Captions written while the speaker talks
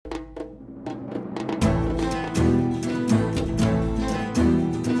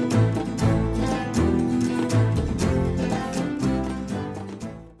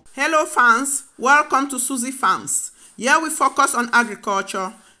Hello fans, welcome to Susie Farms. Here we focus on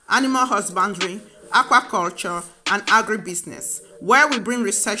agriculture, animal husbandry, aquaculture, and agribusiness, where we bring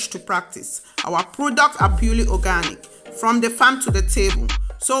research to practice. Our products are purely organic, from the farm to the table,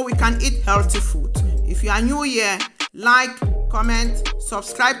 so we can eat healthy food. If you are new here, like, comment,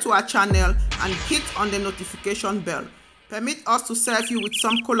 subscribe to our channel, and hit on the notification bell. Permit us to serve you with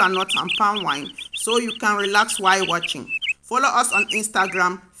some cola nuts and palm wine, so you can relax while watching. Follow us on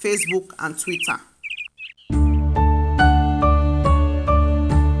Instagram, Facebook, and Twitter.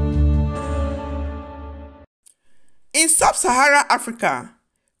 In sub-Saharan Africa,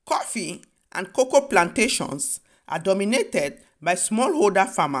 coffee and cocoa plantations are dominated by smallholder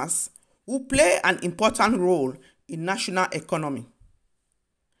farmers who play an important role in national economy.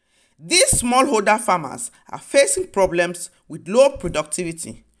 These smallholder farmers are facing problems with low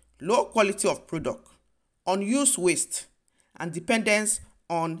productivity, low quality of product, unused waste, and dependence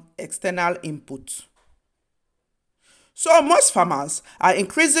on external input. So most farmers are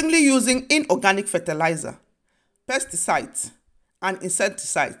increasingly using inorganic fertilizer, pesticides, and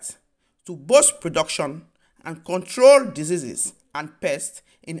insecticides to boost production and control diseases and pests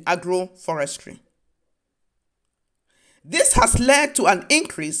in agroforestry. This has led to an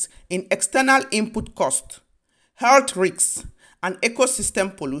increase in external input cost, health risks, and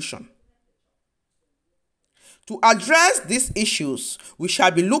ecosystem pollution. To address these issues, we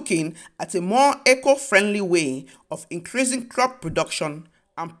shall be looking at a more eco-friendly way of increasing crop production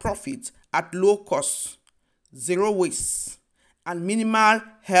and profit at low cost, zero waste, and minimal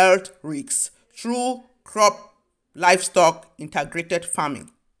health risks through crop-livestock integrated farming.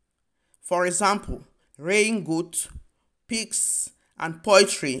 For example, rearing goats, pigs, and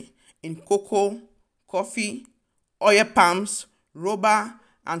poultry in cocoa, coffee, oil palms, rubber,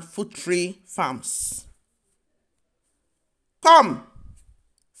 and fruit tree farms. Come,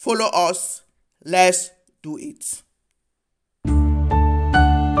 follow us, let's do it.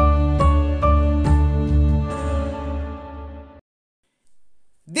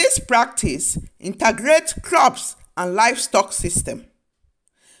 This practice integrates crops and livestock system.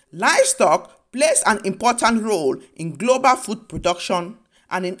 Livestock plays an important role in global food production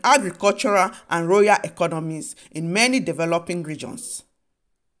and in agricultural and rural economies in many developing regions.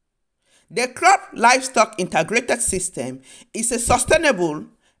 The crop-livestock integrated system is a sustainable,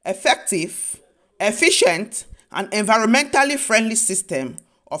 effective, efficient, and environmentally friendly system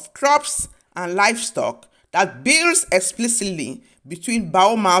of crops and livestock that builds explicitly between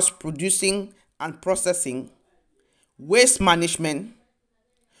biomass producing and processing, waste management,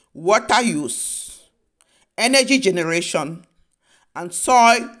 water use, energy generation, and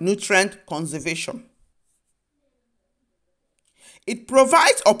soil nutrient conservation. It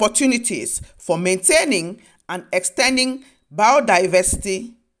provides opportunities for maintaining and extending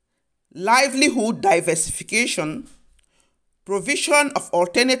biodiversity, livelihood diversification, provision of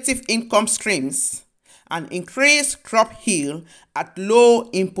alternative income streams, and increased crop yield at low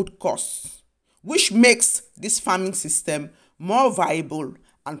input costs, which makes this farming system more viable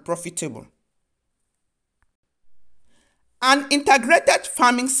and profitable. An integrated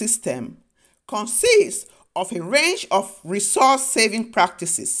farming system consists of a range of resource-saving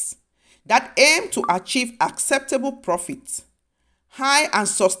practices that aim to achieve acceptable profit, high and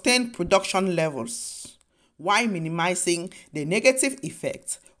sustained production levels, while minimizing the negative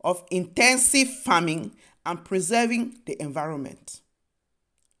effects of intensive farming and preserving the environment.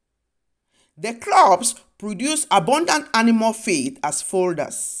 The crops produce abundant animal feed as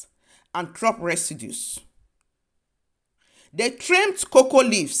folders and crop residues. The trimmed cocoa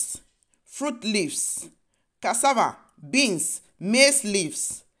leaves, fruit leaves, cassava, beans, maize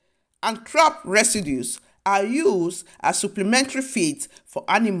leaves, and crop residues are used as supplementary feeds for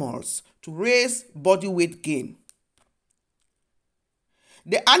animals to raise body weight gain.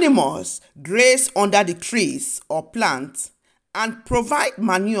 The animals graze under the trees or plants and provide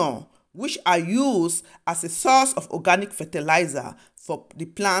manure, which are used as a source of organic fertilizer for the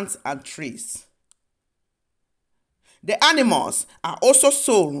plants and trees. The animals are also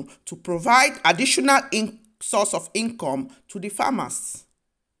sold to provide additional source of income to the farmers.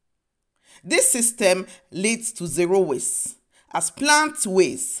 This system leads to zero waste, as plant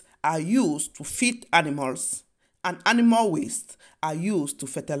waste are used to feed animals and animal waste are used to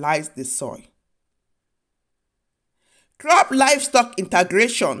fertilize the soil. Crop-livestock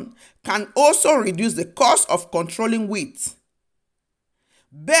integration can also reduce the cost of controlling weeds.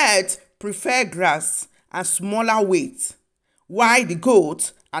 Birds prefer grass and smaller weight, while the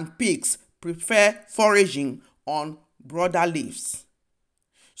goats and pigs prefer foraging on broader leaves.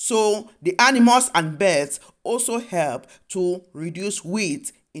 So the animals and birds also help to reduce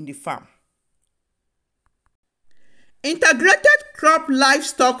weeds in the farm. Integrated crop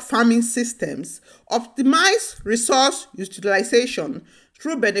livestock farming systems optimize resource utilization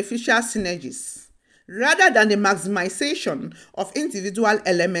through beneficial synergies, rather than the maximization of individual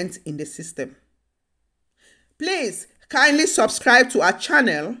elements in the system. Please kindly subscribe to our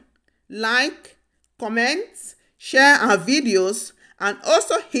channel, like, comment, share our videos, and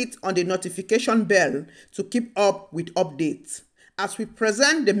also hit on the notification bell to keep up with updates as we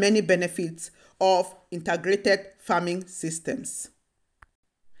present the many benefits of integrated farming systems.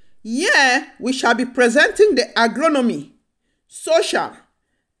 Here, we shall be presenting the agronomy, social,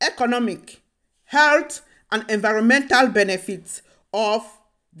 economic, health, and environmental benefits of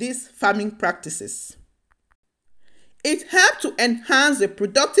these farming practices. It helps to enhance the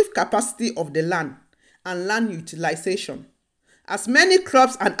productive capacity of the land and land utilization, as many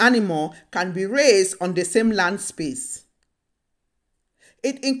crops and animals can be raised on the same land space.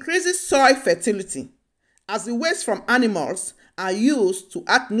 It increases soil fertility, as the waste from animals are used to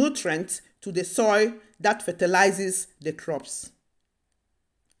add nutrients to the soil that fertilizes the crops.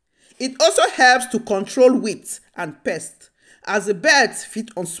 It also helps to control weeds and pests, as the birds feed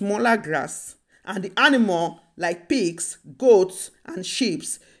on smaller grass, and the animals like pigs, goats, and sheep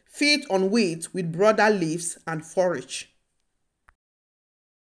feed on weeds with broader leaves and forage.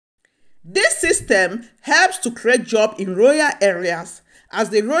 This system helps to create jobs in rural areas, as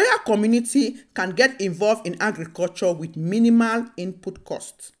the rural community can get involved in agriculture with minimal input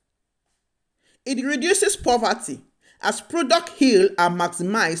costs. It reduces poverty, as product yields are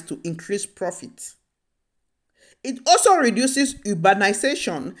maximized to increase profit. It also reduces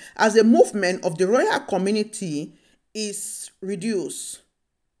urbanization, as the movement of the rural community is reduced.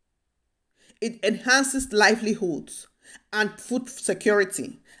 It enhances livelihoods and food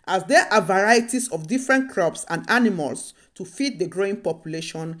security, as there are varieties of different crops and animals to feed the growing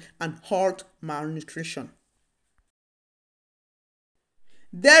population and halt malnutrition.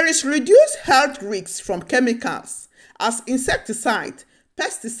 There is reduced health risks from chemicals, as insecticides,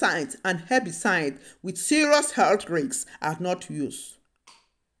 pesticides, and herbicides with serious health risks are not used.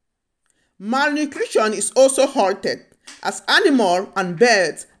 Malnutrition is also halted, as animals and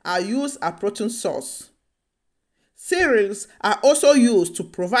birds are used as protein source. Cereals are also used to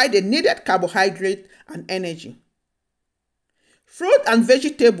provide the needed carbohydrate and energy. Fruit and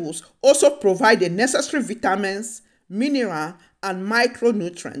vegetables also provide the necessary vitamins, minerals, and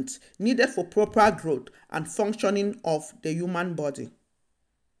micronutrients needed for proper growth and functioning of the human body.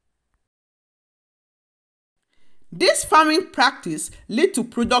 This farming practice leads to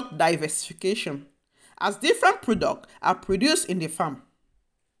product diversification, as different products are produced in the farm.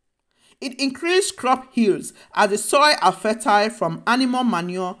 It increases crop yields, as the soil are fertile from animal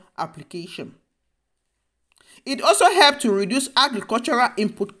manure application. It also helps to reduce agricultural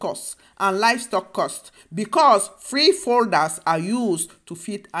input costs and livestock costs, because free folders are used to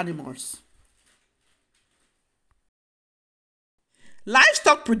feed animals.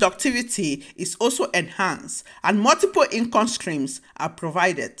 Livestock productivity is also enhanced, and multiple income streams are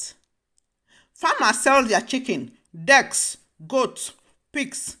provided. Farmers sell their chicken, ducks, goats,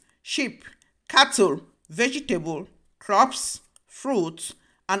 pigs, sheep, cattle, vegetables, crops, fruits,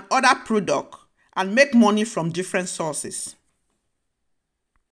 and other products, and make money from different sources.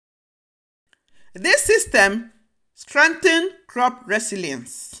 This system strengthens crop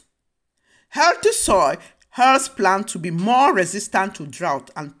resilience. Healthy soil helps plants to be more resistant to drought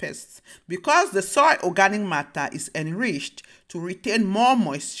and pests, because the soil organic matter is enriched to retain more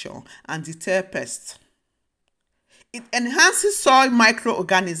moisture and deter pests. It enhances soil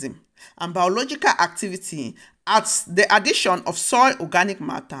micro-organism and biological activity, as the addition of soil organic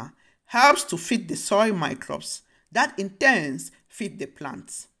matter helps to feed the soil microbes that in turn feed the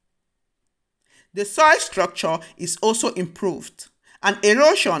plants. The soil structure is also improved, and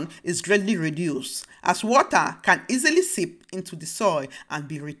erosion is greatly reduced, as water can easily seep into the soil and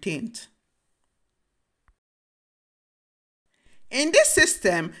be retained. In this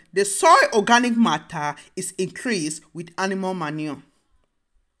system, the soil organic matter is increased with animal manure.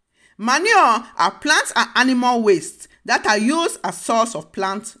 Manure are plant and animal waste that are used as source of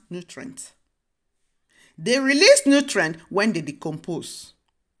plant nutrients. They release nutrients when they decompose.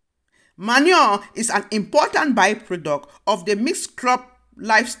 Manure is an important byproduct of the mixed crop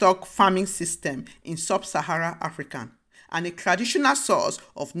livestock farming system in sub-Saharan Africa, and a traditional source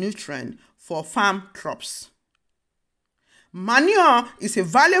of nutrient for farm crops. Manure is a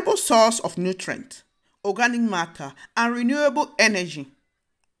valuable source of nutrient, organic matter, and renewable energy.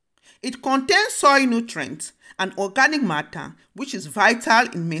 It contains soil nutrients and organic matter, which is vital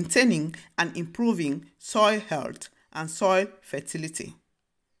in maintaining and improving soil health and soil fertility.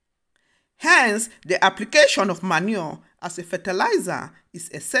 Hence, the application of manure as a fertilizer is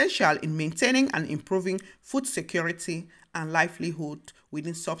essential in maintaining and improving food security and livelihood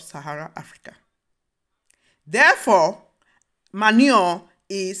within sub-Saharan Africa. Therefore, manure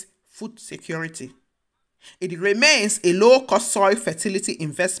is food security. It remains a low-cost soil fertility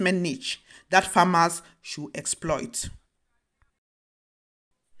investment niche that farmers should exploit.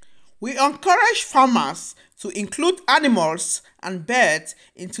 We encourage farmers to include animals and birds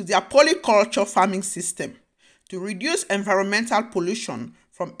into their polyculture farming system to reduce environmental pollution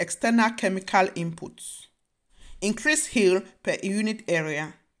from external chemical inputs, increase yield per unit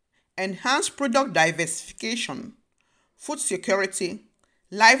area, enhance product diversification, food security,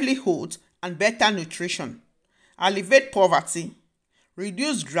 livelihood, and better nutrition, alleviate poverty,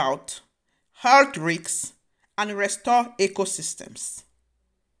 reduce drought, health risks, and restore ecosystems.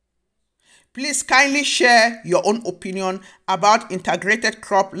 Please kindly share your own opinion about integrated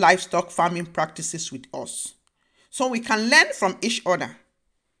crop livestock farming practices with us so we can learn from each other.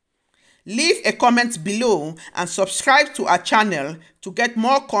 Leave a comment below and subscribe to our channel to get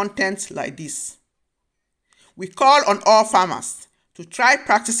more content like this. We call on all farmers to try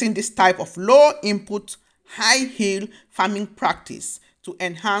practicing this type of low input, high yield farming practice to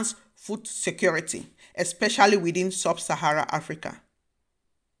enhance food security, especially within sub-Saharan Africa.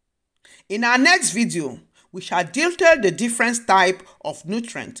 In our next video, we shall detail the different types of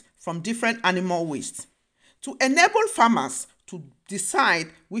nutrients from different animal waste to enable farmers to decide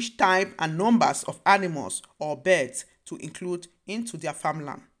which type and numbers of animals or birds to include into their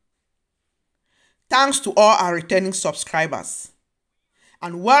farmland. Thanks to all our returning subscribers,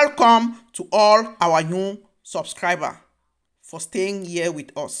 and welcome to all our new subscribers for staying here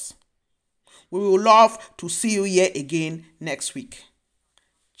with us. We will love to see you here again next week.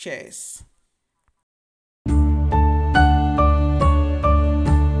 Cheers.